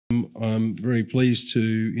I'm very pleased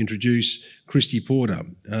to introduce Kristy Porter.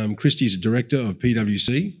 Kristy is a director of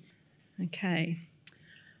PWC. Okay.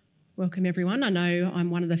 Welcome everyone. I know I'm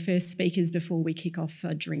one of the first speakers before we kick off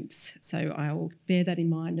drinks, so I'll bear that in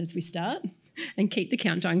mind as we start and keep the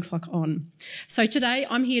countdown clock on. So today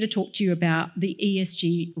I'm here to talk to you about the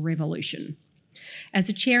ESG revolution. As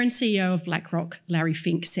the Chair and CEO of BlackRock, Larry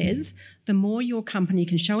Fink, says, the more your company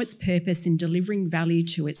can show its purpose in delivering value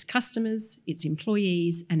to its customers, its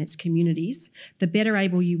employees and its communities, the better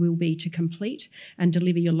able you will be to complete and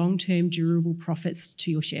deliver your long-term durable profits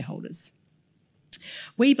to your shareholders.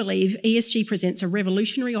 We believe ESG presents a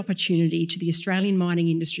revolutionary opportunity to the Australian mining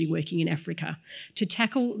industry working in Africa to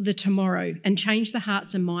tackle the tomorrow and change the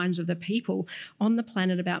hearts and minds of the people on the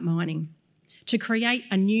planet about mining, to create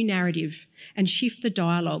a new narrative and shift the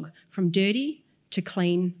dialogue from dirty to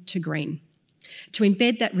clean to green, to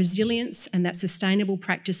embed that resilience and that sustainable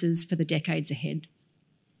practices for the decades ahead.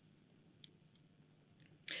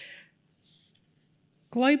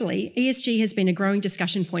 Globally, ESG has been a growing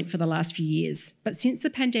discussion point for the last few years, but since the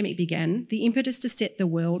pandemic began, the impetus to set the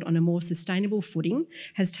world on a more sustainable footing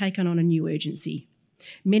has taken on a new urgency.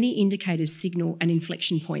 Many indicators signal an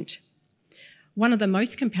inflection point. One of the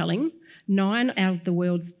most compelling, 9 of the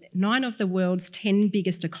world's 10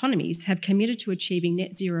 biggest economies have committed to achieving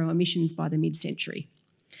net zero emissions by the mid-century.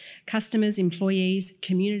 Customers, employees,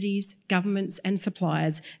 communities, governments and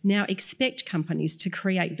suppliers now expect companies to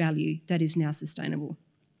create value that is now sustainable.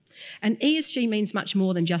 And ESG means much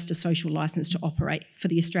more than just a social licence to operate for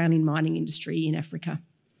the Australian mining industry in Africa,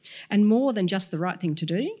 and more than just the right thing to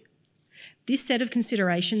do. This set of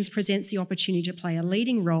considerations presents the opportunity to play a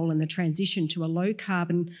leading role in the transition to a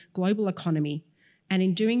low-carbon global economy, and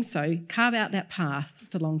in doing so, carve out that path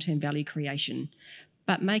for long-term value creation,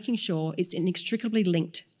 but making sure it's inextricably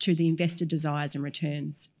linked to the investor desires and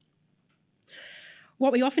returns.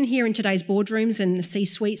 What we often hear in today's boardrooms and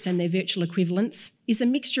C-suites and their virtual equivalents is a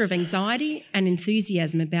mixture of anxiety and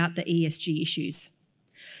enthusiasm about the ESG issues.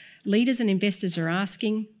 Leaders and investors are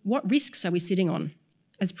asking, what risks are we sitting on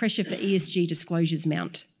as pressure for ESG disclosures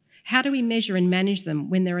mount? How do we measure and manage them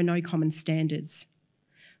when there are no common standards?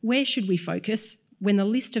 Where should we focus when the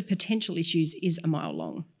list of potential issues is a mile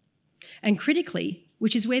long? And critically,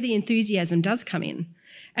 which is where the enthusiasm does come in,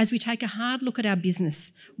 as we take a hard look at our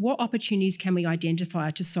business, what opportunities can we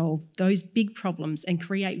identify to solve those big problems and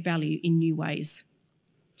create value in new ways?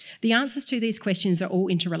 The answers to these questions are all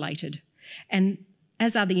interrelated, and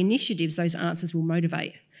as are the initiatives those answers will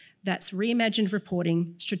motivate. That's reimagined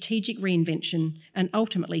reporting, strategic reinvention, and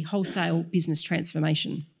ultimately wholesale business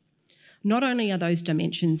transformation. Not only are those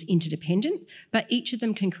dimensions interdependent, but each of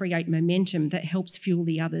them can create momentum that helps fuel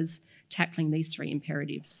the others, tackling these three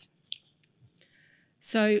imperatives.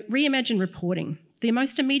 So, reimagine reporting. The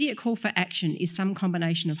most immediate call for action is some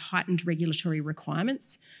combination of heightened regulatory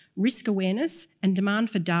requirements, risk awareness, and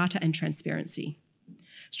demand for data and transparency.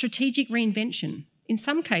 Strategic reinvention. In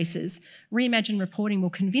some cases, reimagine reporting will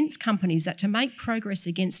convince companies that to make progress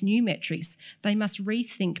against new metrics, they must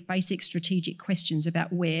rethink basic strategic questions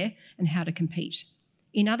about where and how to compete.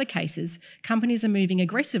 In other cases, companies are moving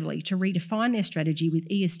aggressively to redefine their strategy with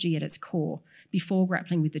ESG at its core before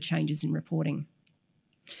grappling with the changes in reporting.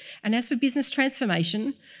 And as for business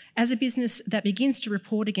transformation, as a business that begins to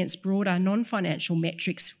report against broader non-financial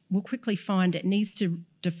metrics will quickly find it needs to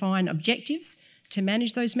define objectives to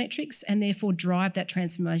manage those metrics and therefore drive that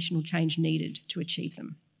transformational change needed to achieve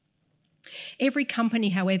them. Every company,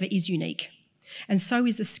 however, is unique, and so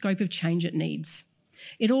is the scope of change it needs.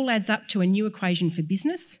 It all adds up to a new equation for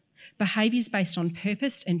business, behaviours based on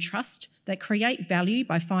purpose and trust that create value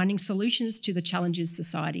by finding solutions to the challenges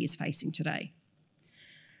society is facing today.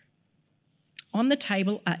 On the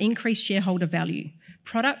table are increased shareholder value,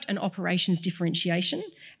 product and operations differentiation,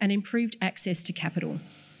 and improved access to capital.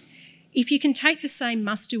 If you can take the same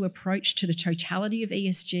must-do approach to the totality of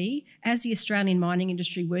ESG, as the Australian mining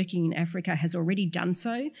industry working in Africa has already done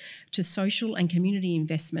so, to social and community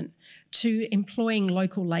investment, to employing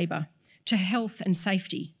local labour, to health and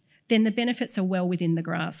safety, then the benefits are well within the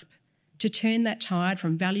grasp to turn that tide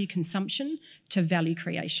from value consumption to value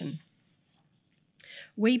creation.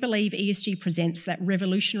 We believe ESG presents that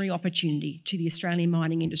revolutionary opportunity to the Australian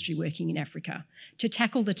mining industry working in Africa to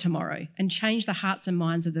tackle the tomorrow and change the hearts and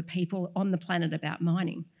minds of the people on the planet about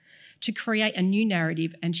mining, to create a new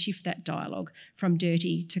narrative and shift that dialogue from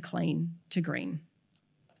dirty to clean to green.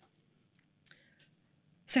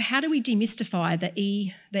 So how do we demystify the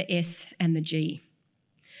E, the S and the G?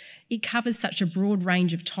 It covers such a broad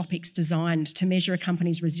range of topics designed to measure a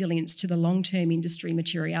company's resilience to the long-term industry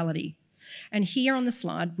materiality. And here on the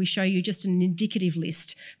slide, we show you just an indicative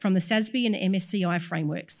list from the SASB and MSCI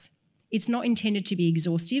frameworks. It's not intended to be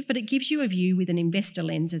exhaustive, but it gives you a view with an investor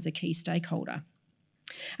lens as a key stakeholder.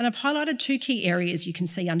 And I've highlighted two key areas you can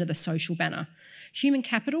see under the social banner: human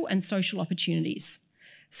capital and social opportunities,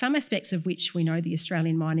 some aspects of which we know the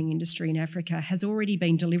Australian mining industry in Africa has already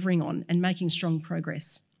been delivering on and making strong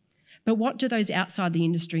progress. But what do those outside the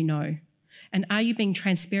industry know? And are you being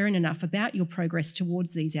transparent enough about your progress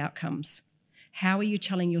towards these outcomes? How are you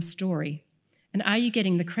telling your story? And are you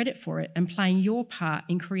getting the credit for it and playing your part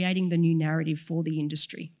in creating the new narrative for the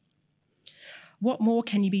industry? What more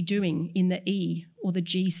can you be doing in the E or the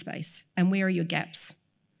G space, and where are your gaps?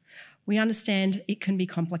 We understand it can be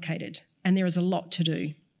complicated and there is a lot to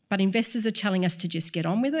do, but investors are telling us to just get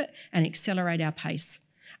on with it and accelerate our pace.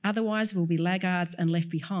 Otherwise, we'll be laggards and left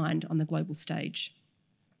behind on the global stage.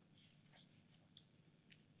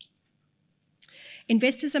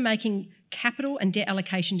 Investors are making capital and debt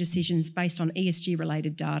allocation decisions based on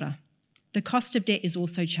ESG-related data. The cost of debt is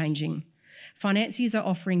also changing. Financiers are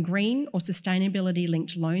offering green or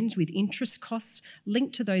sustainability-linked loans with interest costs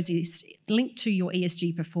linked to your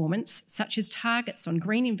ESG performance, such as targets on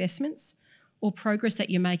green investments or progress that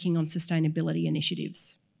you're making on sustainability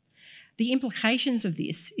initiatives. The implications of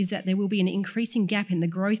this is that there will be an increasing gap in the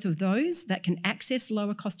growth of those that can access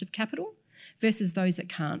lower cost of capital versus those that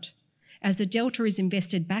can't, as the delta is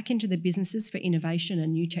invested back into the businesses for innovation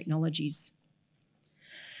and new technologies.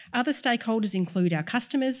 Other stakeholders include our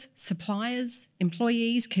customers, suppliers,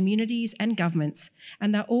 employees, communities and governments,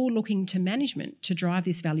 and they're all looking to management to drive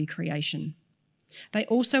this value creation. They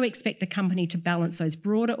also expect the company to balance those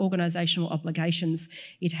broader organisational obligations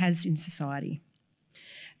it has in society.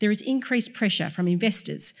 There is increased pressure from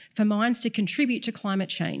investors for mines to contribute to climate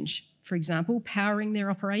change, for example, powering their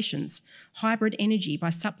operations, hybrid energy by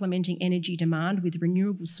supplementing energy demand with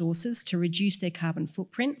renewable sources to reduce their carbon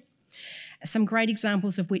footprint, some great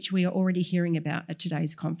examples of which we are already hearing about at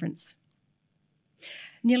today's conference.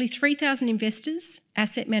 Nearly 3,000 investors,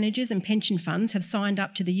 asset managers and pension funds have signed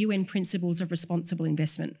up to the UN Principles of Responsible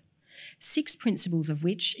Investment, 6 principles of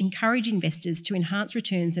which encourage investors to enhance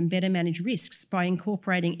returns and better manage risks by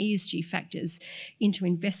incorporating ESG factors into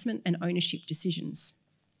investment and ownership decisions.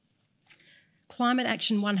 Climate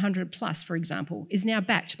Action 100+, for example, is now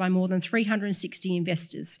backed by more than 360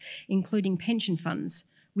 investors, including pension funds,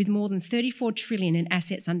 with more than 34 trillion in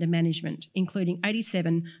assets under management, including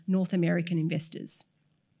 87 North American investors.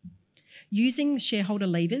 Using shareholder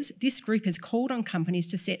levers, this group has called on companies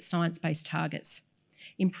to set science-based targets,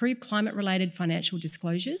 improve climate-related financial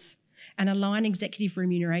disclosures, and align executive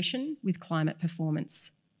remuneration with climate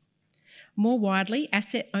performance. More widely,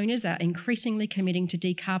 asset owners are increasingly committing to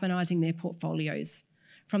decarbonising their portfolios.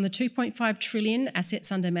 From the 2.5 trillion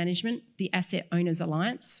assets under management, the Asset Owners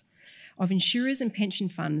Alliance, of insurers and pension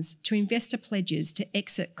funds to investor pledges to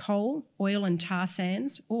exit coal, oil and tar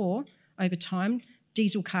sands or, over time,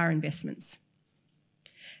 diesel car investments.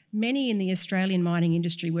 Many in the Australian mining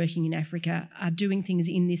industry working in Africa are doing things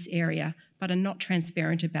in this area but are not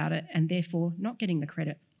transparent about it and therefore not getting the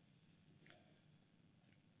credit.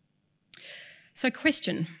 So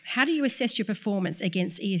question, how do you assess your performance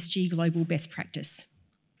against ESG global best practice?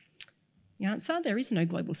 The answer, there is no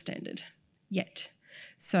global standard yet.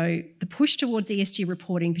 So the push towards ESG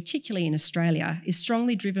reporting, particularly in Australia, is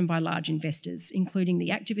strongly driven by large investors, including the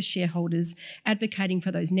activist shareholders advocating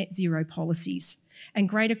for those net zero policies and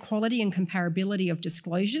greater quality and comparability of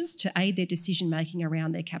disclosures to aid their decision-making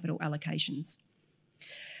around their capital allocations.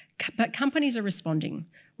 But companies are responding.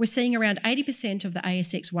 We're seeing around 80% of the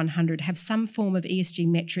ASX 100 have some form of ESG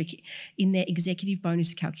metric in their executive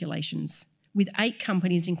bonus calculations, with 8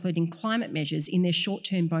 companies including climate measures in their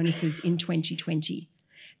short-term bonuses in 2020.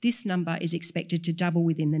 This number is expected to double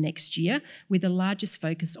within the next year, with the largest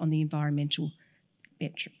focus on the environmental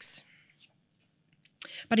metrics.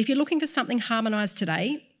 But if you're looking for something harmonised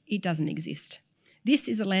today, it doesn't exist. This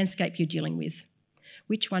is a landscape you're dealing with.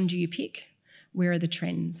 Which one do you pick? Where are the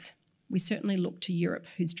trends? We certainly look to Europe,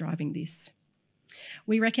 who's driving this.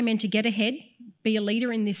 We recommend to get ahead, be a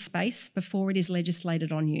leader in this space before it is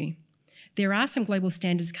legislated on you. There are some global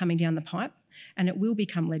standards coming down the pipe and it will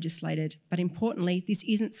become legislated, but importantly, this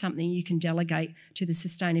isn't something you can delegate to the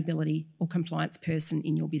sustainability or compliance person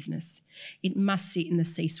in your business. It must sit in the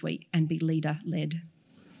C-suite and be leader-led.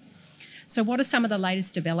 So what are some of the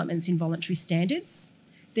latest developments in voluntary standards?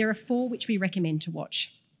 There are 4 which we recommend to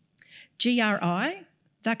watch. GRI,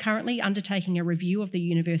 they're currently undertaking a review of the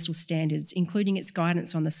universal standards, including its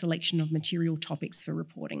guidance on the selection of material topics for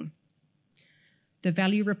reporting. The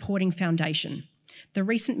Value Reporting Foundation. The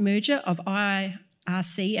recent merger of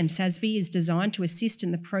RC and SASB is designed to assist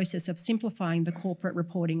in the process of simplifying the corporate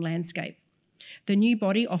reporting landscape. The new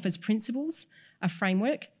body offers principles, a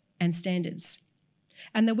framework, and standards.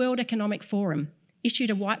 And the World Economic Forum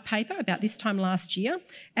issued a white paper about this time last year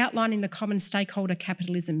outlining the common stakeholder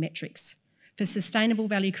capitalism metrics for sustainable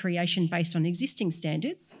value creation based on existing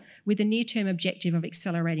standards with the near-term objective of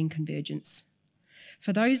accelerating convergence.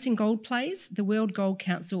 For those in gold plays, the World Gold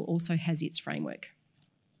Council also has its framework.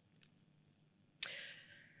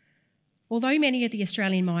 Although many of the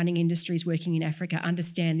Australian mining industries working in Africa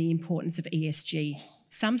understand the importance of ESG,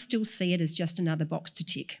 some still see it as just another box to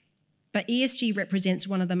tick. But ESG represents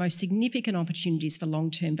one of the most significant opportunities for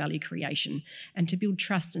long-term value creation and to build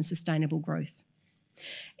trust and sustainable growth.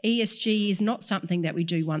 ESG is not something that we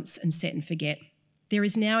do once and set and forget. There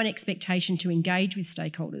is now an expectation to engage with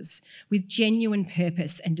stakeholders with genuine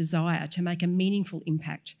purpose and desire to make a meaningful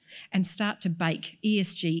impact and start to bake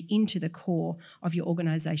ESG into the core of your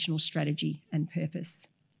organisational strategy and purpose.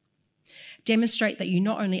 Demonstrate that you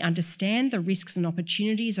not only understand the risks and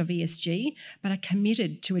opportunities of ESG, but are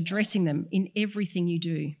committed to addressing them in everything you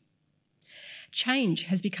do. Change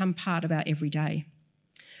has become part of our everyday.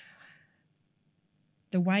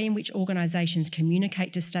 The way in which organisations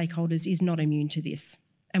communicate to stakeholders is not immune to this.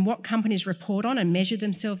 And what companies report on and measure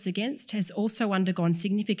themselves against has also undergone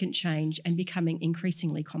significant change and becoming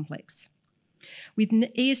increasingly complex. With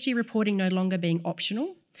ESG reporting no longer being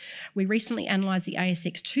optional, we recently analysed the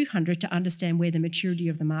ASX 200 to understand where the maturity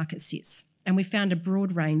of the market sits, and we found a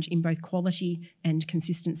broad range in both quality and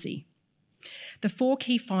consistency. The 4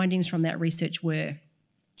 key findings from that research were: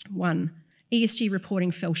 1, ESG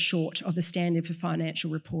reporting fell short of the standard for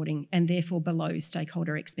financial reporting and therefore below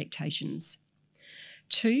stakeholder expectations.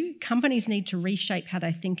 2, companies need to reshape how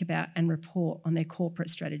they think about and report on their corporate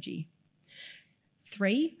strategy.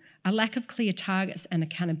 3, a lack of clear targets and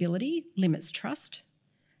accountability limits trust.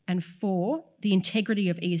 And 4, the integrity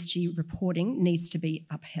of ESG reporting needs to be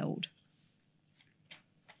upheld.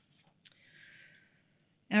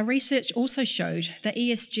 Our research also showed that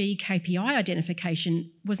ESG KPI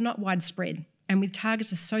identification was not widespread, and with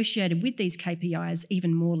targets associated with these KPIs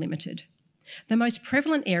even more limited. The most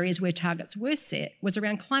prevalent areas where targets were set was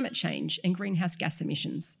around climate change and greenhouse gas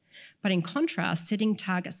emissions. But in contrast, setting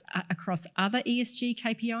targets across other ESG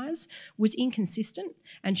KPIs was inconsistent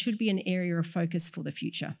and should be an area of focus for the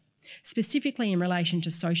future, specifically in relation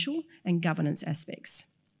to social and governance aspects.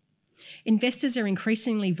 Investors are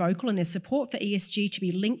increasingly vocal in their support for ESG to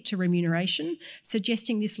be linked to remuneration,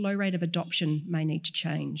 suggesting this low rate of adoption may need to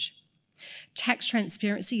change. Tax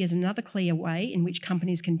transparency is another clear way in which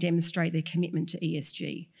companies can demonstrate their commitment to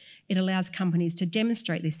ESG. It allows companies to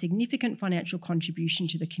demonstrate their significant financial contribution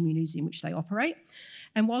to the communities in which they operate.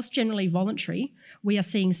 And whilst generally voluntary, we are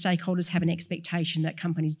seeing stakeholders have an expectation that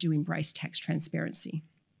companies do embrace tax transparency.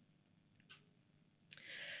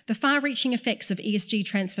 The far-reaching effects of ESG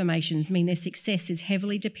transformations mean their success is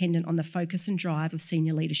heavily dependent on the focus and drive of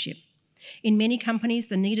senior leadership. In many companies,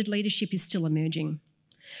 the needed leadership is still emerging.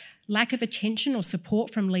 Lack of attention or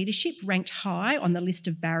support from leadership ranked high on the list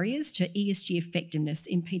of barriers to ESG effectiveness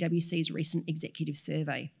in PWC's recent executive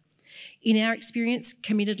survey. In our experience,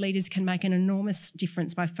 committed leaders can make an enormous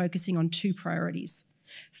difference by focusing on 2 priorities.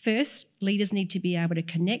 First, leaders need to be able to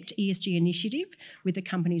connect ESG initiative with the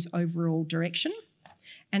company's overall direction.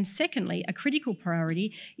 And secondly, a critical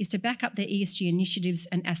priority is to back up their ESG initiatives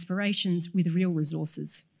and aspirations with real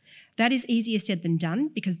resources. That is easier said than done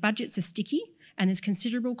because budgets are sticky and there's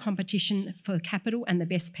considerable competition for capital and the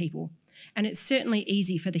best people. And it's certainly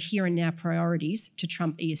easy for the here and now priorities to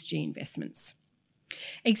trump ESG investments.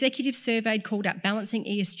 Executives surveyed called out balancing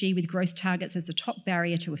ESG with growth targets as the top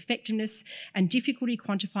barrier to effectiveness, and difficulty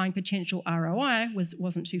quantifying potential ROI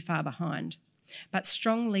wasn't too far behind. But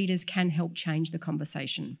strong leaders can help change the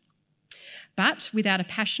conversation. But without a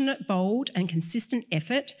passionate, bold and consistent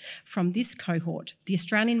effort from this cohort, the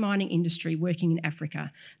Australian mining industry working in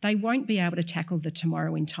Africa, they won't be able to tackle the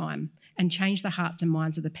tomorrow in time and change the hearts and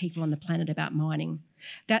minds of the people on the planet about mining.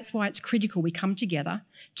 That's why it's critical we come together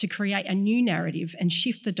to create a new narrative and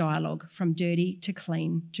shift the dialogue from dirty to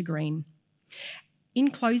clean to green.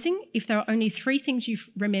 In closing, if there are only 3 things you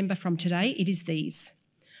remember from today, it is these.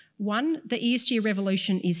 1, the ESG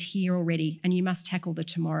revolution is here already and you must tackle the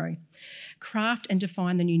tomorrow. Craft and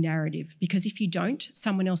define the new narrative, because if you don't,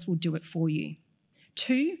 someone else will do it for you.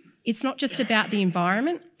 2, it's not just about the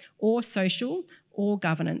environment or social or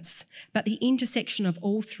governance, but the intersection of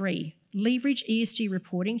all 3. Leverage ESG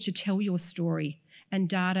reporting to tell your story, and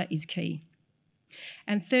data is key.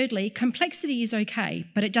 And thirdly, complexity is okay,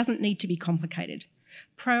 but it doesn't need to be complicated.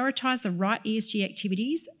 Prioritise the right ESG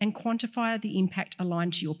activities and quantify the impact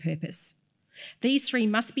aligned to your purpose. These three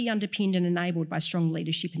must be underpinned and enabled by strong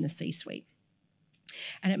leadership in the C-suite.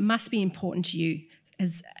 And it must be important to you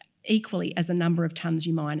as equally as the number of tonnes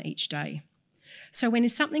you mine each day. So when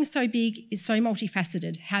something so big is so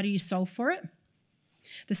multifaceted, how do you solve for it?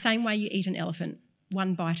 The same way you eat an elephant,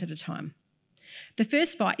 one bite at a time. The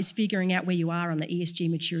first bite is figuring out where you are on the ESG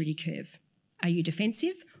maturity curve. Are you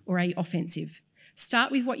defensive or are you offensive?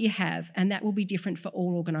 Start with what you have, and that will be different for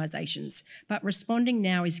all organisations. But responding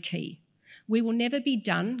now is key. We will never be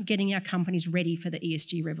done getting our companies ready for the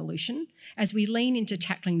ESG revolution. As we lean into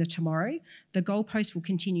tackling the tomorrow, the goalposts will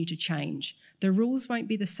continue to change. The rules won't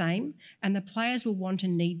be the same, and the players will want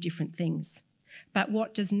and need different things. But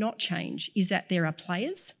what does not change is that there are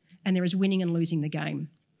players and there is winning and losing the game.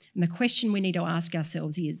 And the question we need to ask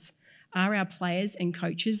ourselves is, are our players and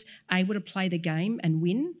coaches able to play the game and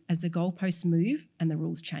win as the goalposts move and the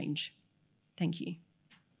rules change? Thank you.